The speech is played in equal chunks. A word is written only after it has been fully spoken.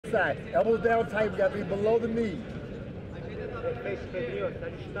side. Elbows down tight, we got to be below the knee. Perfeito, Pedrinho, tá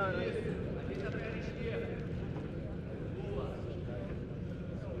ajustando, hein?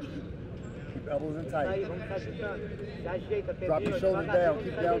 Keep elbows in Aí, tight. vamos se ajustando. Se ajeita, Pedrinho. Drop your shoulders down,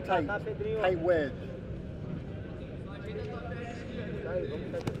 keep down tight. Tá, Pedrinho? Tight wedge. Aí, vamos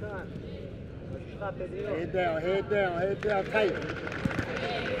se ajustando. Ajustar, Pedrinho. Head down, tight.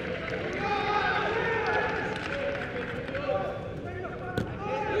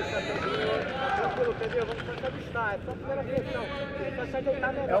 Tranquilo, Pedrinho, vamos só se ajustar. É só a primeira pressão. Só se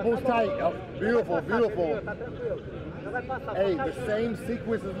ajeitar melhor. Elbows tight. Beautiful, beautiful. Tá tranquilo. Não vai passar. Hey, the same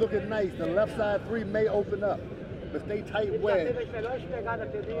sequence is looking nice. The left side 3 may open up, but stay tight Ele já wedge. teve as melhores pegadas,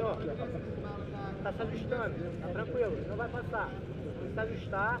 Pedrinho. Tá se ajustando. Tá tranquilo. Não vai passar. Se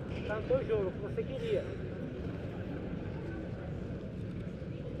ajustar, tá no teu jogo, o que você queria.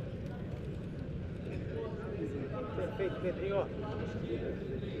 Perfeito, Pedrinho.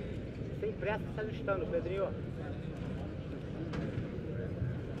 Sem pressa, se ajustando, Pedrinho.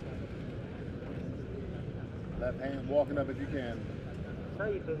 Left hand walking up if you can. Isso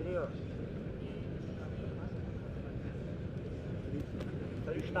aí, Pedrinho. Se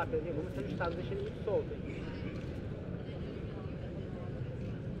ajustar, Pedrinho. Vamos se ajustar, não deixa ele muito solto, hein?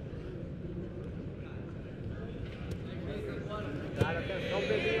 Cara, atenção,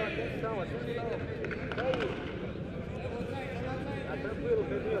 Pedrinho, atenção. Isso aí. Tá tranquilo,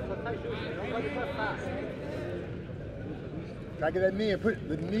 Pedrinho, só se ajusta, não pode passar. Try to get that knee and push,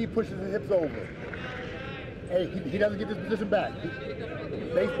 the knee pushes the hips over. Hey, he doesn't get this position back.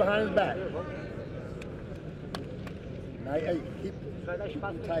 Base behind his back. Now, hey, keep Vai dar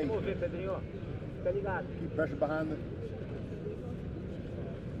espaço pra tight. se mover, Pedrinho. Fica ligado. Keep pressure behind the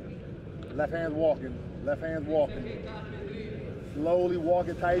left hand's walking. Left hand's walking. Slowly walk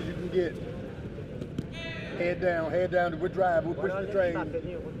as tight as you can get. Head down. We'll drive. We'll push the train.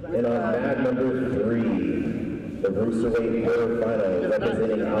 And on mat number 3, the Cruiserweight quarterfinal,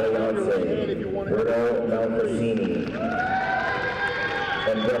 representing Alliance, Pedro Malvasini.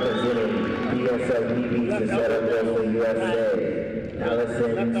 And representing BSLPB Cesaro USA,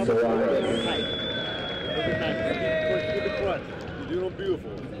 Allison Suarez. Push the crunch. You're doing them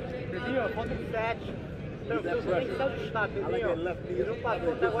beautiful. Pedrinho, falta de 7. Tranquilo, você tem que se ajustar, Pedrinho. Não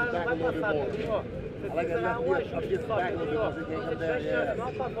passou até agora, não vai passar, Pedrinho. Você tem que ganhar um ajuste só, Pedrinho. Você tiver chance, não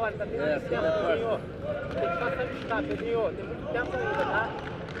apavore, tá tendo muito tempo, Pedrinho. Tem que só se ajustar, Pedrinho. Tem muito tempo ainda, tá?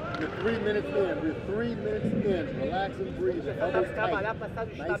 We're 3 minutes in. We're 3 minutes in. Relax and breathe. Você só sabe trabalhar pra se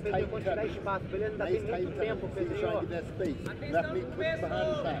ajustar, Pedrinho, quando tiver espaço, beleza? Ainda tem muito tempo, Pedrinho. Left knee pushed behind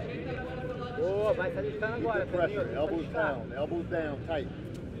his back. Boa, vai se ajustando agora, Pedrinho. Elbows down, tight.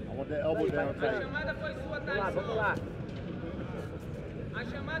 I want that elbow down tight. Vamos lá. A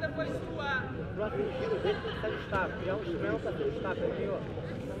chamada foi sua. O próximo giro dele tem que se ajustar. Criar um esquema pra se ajustar, Pedrinho.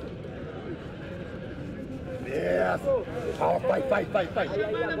 Yes! Oh, fight. Aí,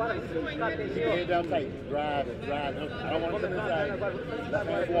 agora vamos se ajustar, Pedrinho. Head down tight. Drive it. I don't want to come inside. Agora vamos se ajustar Left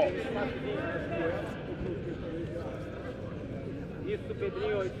agora, hand walk. Isso,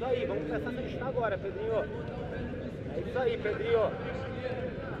 Pedrinho. Isso aí. Vamos começar a se ajustar agora, Pedrinho. É isso aí, Pedrinho.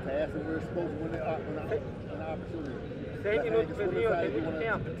 Fast and we're supposed to win the opportunity. 6 minutos, Pedrinho, tem muito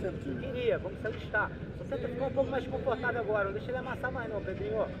tempo. Queria, vamos se ajustar. Só tenta ficar um pouco mais confortável agora, não deixa ele amassar mais não,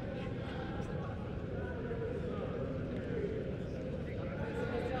 Pedrinho.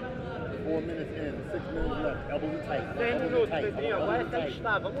 Four minutes in, 6 minutes left. Elbows tight. 6 minutos, Pedrinho, agora é se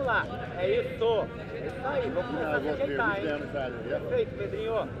ajustar, vamos lá. É isso. É isso aí, vamos começar a se ajeitar, hein? Perfeito,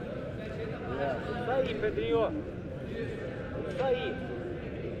 Pedrinho. Isso aí, Pedrinho. Isso aí.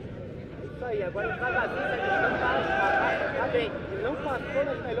 Isso aí, agora devagarzinho, tá bem. Ele não passou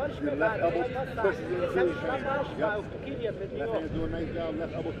nas melhores pegadas, ele vai passar. Ele se ajustar para raspar, é o que tu queria, Pedrinho.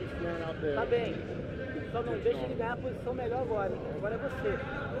 Tá bem. Só não deixa ele ganhar a posição melhor agora. Agora é você.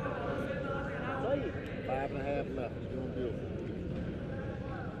 Isso aí. 5.5 left. Doing beautiful.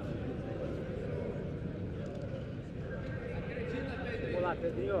 Vamos lá,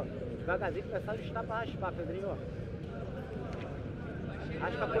 Pedrinho. Devagarzinho começar a ajustar para raspar, Pedrinho.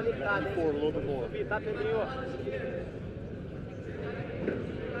 Raspa conectada, hein? Vamos subir, tá, Pedrinho?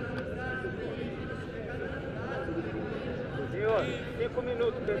 Pedrinho, 5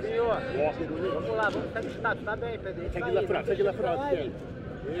 minutos, Pedrinho. Vamos lá, vamos se ajustar. Tá bem, Pedrinho. Segue lá atrás, segue lá atrás.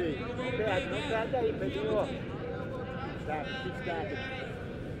 Não perde aí, Pedrinho. Keep stacking.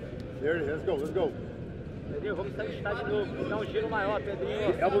 There it is, let's go. Pedrinho, vamos se ajustar de novo. Dá um giro maior,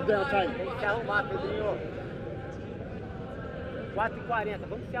 Pedrinho. Elbows down tight. Tem que se arrumar, Pedrinho. 4h40,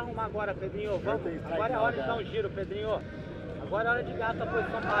 vamos se arrumar agora, Pedrinho. Vamos. Agora é a hora de dar um giro, Pedrinho. Agora é hora de ganhar a tua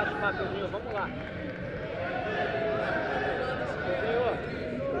posição para raspar, Pedrinho. Vamos lá. Pedrinho,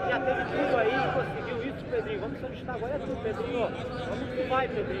 teve tudo aí, conseguiu isso, Pedrinho. Vamos se ajustar, agora é tu, Pedrinho. Vamos que vai,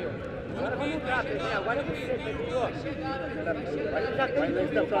 Pedrinho. Agora vamos entrar, Pedrinho. Agora é você, Pedrinho. Já tem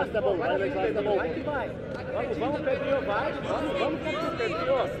tudo, passou. Agora é tu, Pedrinho. Vai que vai. Vamos, Pedrinho, vai. Vamos que é tu,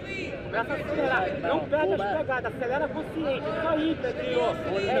 Pedrinho. Começa a acelerar. Não perde as pegadas, acelera consciente. Isso aí, Pedrinho.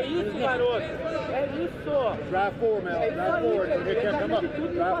 É isso, garoto. É isso. Drive forward, man. Drive forward. So they can't come up.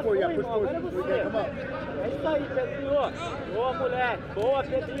 Drive forward. Yeah, push forward. So they can't come up. É isso aí, Pedrinho. Boa, moleque. Boa,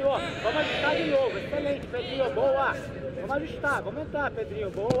 Pedrinho. Vamos ajustar de novo. Excelente, Pedrinho. Boa. Vamos ajustar. Vamos entrar, Pedrinho.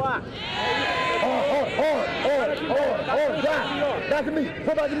 Boa. É isso, Drive. Back to me.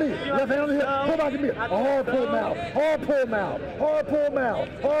 Pull back to me. Left hand on the hip. Pull back to me. Hard pull now. Hard pull now. Hard pull now.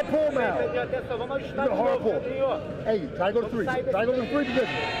 Hard pull now. Pedrinho, atenção. Vamos ajustar de novo, Pedrinho. Hey, try to go to three. Try to go to three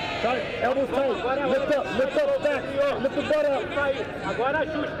position. Try elbows tight. Lift up, stack. Lift the butt up. Isso aí. Agora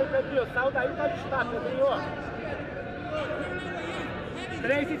ajusta, Pedrinho. Saiu daí pra ajustar, Pedrinho.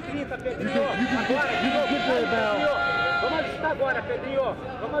 3h30, Pedrinho. Agora, de novo, Pedrinho. Vamos ajustar agora, Pedrinho.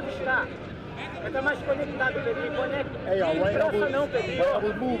 Vamos ajustar. Entra mais conectado, Pedrinho. Conecta. Hey, all right, não pressa não, Pedrinho.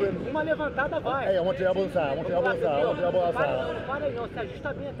 Elbows moving. Uma levantada vai. Hey, I want your elbow inside. I want your elbow inside. I want your elbow outside. Não para aí não. Se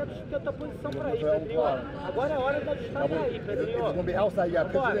ajusta bem até ter a tua posição pra ir, Pedrinho. Agora é hora de ajustar pra ir, Pedrinho. It's gonna be outside. You gotta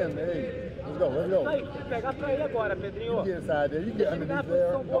pitch it in. Hey, let's go. Let's go. Isso aí, tem que pegar pra ir agora, Pedrinho. You get inside there. You get underneath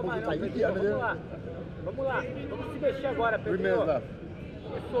there. Elbows tight. You get under there. Vamos lá. Vamos se mexer agora, 3 Pedrinho. minutes left.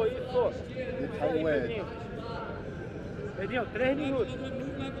 Isso. Isso aí, Pedrinho. Pedrinho, 3 minutos.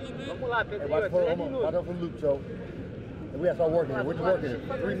 Vamos lá, Pedrinho, 3 minutos. Watch out for the loop, so. We have to start working here. We're working here.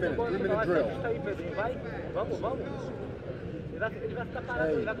 3 minutes. 3-minute drill. Isso aí, Pedrinho, vai. Vamos. Ele vai ficar parado,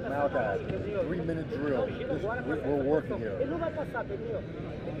 ele vai começar a parar aí, Pedrinho. 3-minute drill. We're working here. Ele não vai passar, Pedrinho.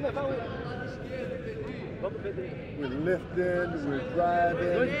 Tem que levar Vamos, Pedrinho. We're lifting, we're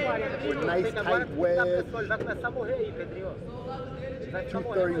driving, we're nice tight wedge. Ele vai começar a morrer aí, Pedrinho.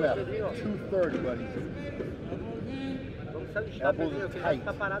 2:30 left. 2:30, buddy. Vamos se ajustar, Pedrinho, que ele vai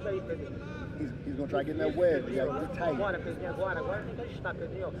ficar parado aí, Pedrinho. He's going to try to get in that wedge. You got to get tight. Bora, Pedrinho, agora tem que ajustar,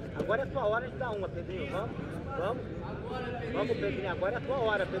 Pedrinho. Agora é a tua hora de dar uma, Pedrinho. Vamos, Pedrinho. Agora é a tua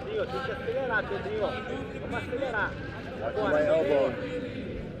hora, Pedrinho. Tem que acelerar, Pedrinho. Vamos acelerar. Watch right elbow.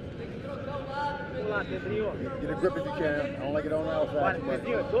 Vamos lá, Pedrinho. Get a grip if you can. I don't like it on the outside. Bora,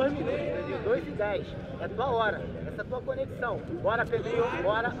 Pedrinho. 2 minutos, Pedrinho. 2:10. É a tua hora. Essa é a tua conexão. Bora, Pedrinho.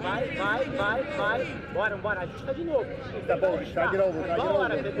 Bora. Vai. Bora. Ajusta de novo. Tá bom. Try to get over. É a tua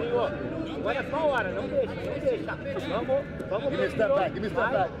hora, Pedrinho. Agora é a tua hora. Não deixa. Vamos, Give me a step back. Give me a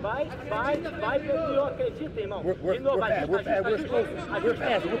step back. Vai, Pedrinho. Acredita, irmão. We're De novo, fast. We're exposed. Ajusta.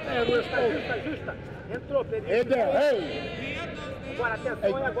 Entrou, Pedrinho. Head down. Hey. Agora, atenção,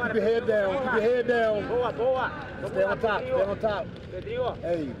 Hey, e agora? keep your head down. Keep your head down. Boa. Vamos Stay lá, on top. Pedrinho. Stay on top. Pedrinho.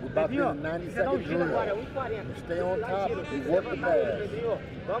 Hey, we're about to be in a 90-second drill. Agora, 1:40. Stay on top. Giro, Work the pass. Pedrinho.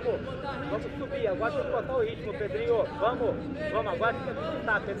 Vamos subir. Agora tem que botar o ritmo, Pedrinho. Vamos. Agora tem que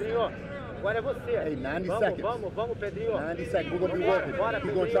ajustar, Pedrinho. Agora é você. Hey, 90 seconds. Vamos, Pedrinho. 90 seconds. We're going to be working. Bora,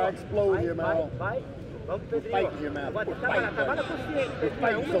 He's going to try to explode here, man. Vai. Vamos, Pedrinho. Fight here, man. Agora We're tem que fighting, trabalhar buddy. consciente, We're Pedrinho.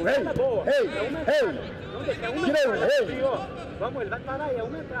 fighting. So, entrada boa. hey. Não deixa, uma Get over, entrada, hey. Pedrinho. Vamos, ele vai parar aí, é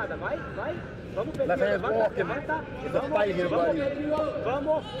uma entrada. Vai. Vamos, Pedrinho. Left hand's walking. Levanta. It's a fight here, buddy. Pedrinho.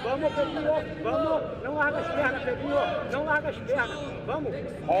 Vamos, Pedrinho. Vamos. Não larga as pernas, Pedrinho. Não larga as pernas. Vamos.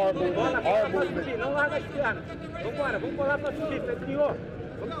 Hard movement. Bola Hard pra movement. subir. Não larga as pernas. Vamos colar pra subir, Pedrinho.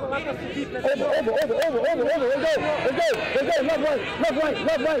 Vamos colar pra subir, Pedrinho. Over. Let's go.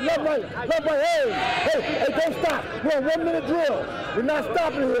 Left, right. Hey, don't stop. We're a 1-minute drill. We're not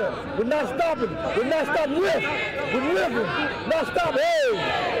stopping here. We're not stopping. Lift. We're living. Not stopping. Hey,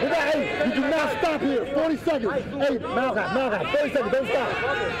 you do not stop here. 40 seconds. Hey, Malachi, 30 seconds. Don't stop.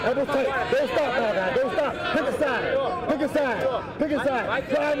 Elbows tight. Don't stop, Malachi. Don't stop. Pick a side.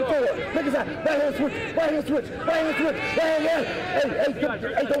 Driving forward. Pick a side. Right hand switch.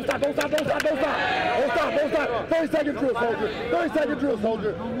 Hey, don't stop. 30-second drill,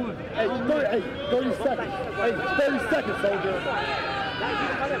 soldier. Hey, 30 seconds. Hey, 30 seconds, soldier.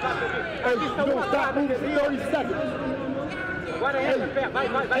 Hey, you don't stop moving for 30 seconds. Agora entra, pé, vai.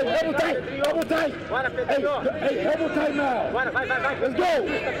 Elbow tight. Bora, Pedrinho. Hey, elbow tight now. Bora, vai. Let's go.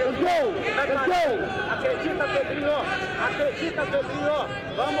 Acredita, Pedrinho.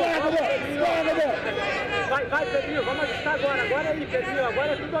 Vamos, Pedrinho. Vai, Pedrinho. Vamos ajustar agora. Agora aí, Pedrinho.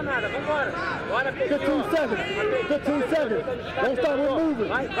 Agora é tudo ou nada. Vambora. Bora, Pedrinho. 15 seconds. Don't stop, we're moving.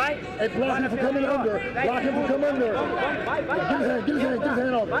 Vai. Hey, block him from coming under. Vamos, vai. Get his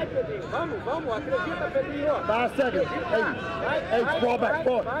hand off. Vai, Pedrinho. Vamos. Acredita, Pedrinho. 5 seconds. Hey, fall back.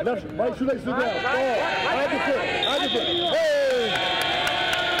 Left, right shoelace to the ground. Fall. I can fit. Hey!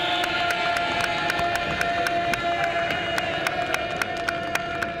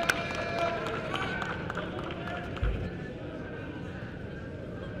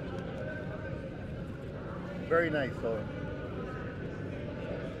 Very nice, Soren.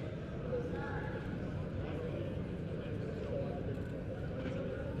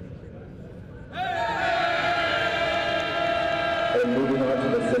 And moving on to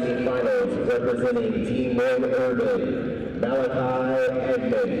the semifinals, representing Team 1 Urban, Malachi,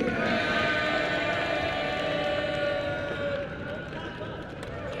 Edmond.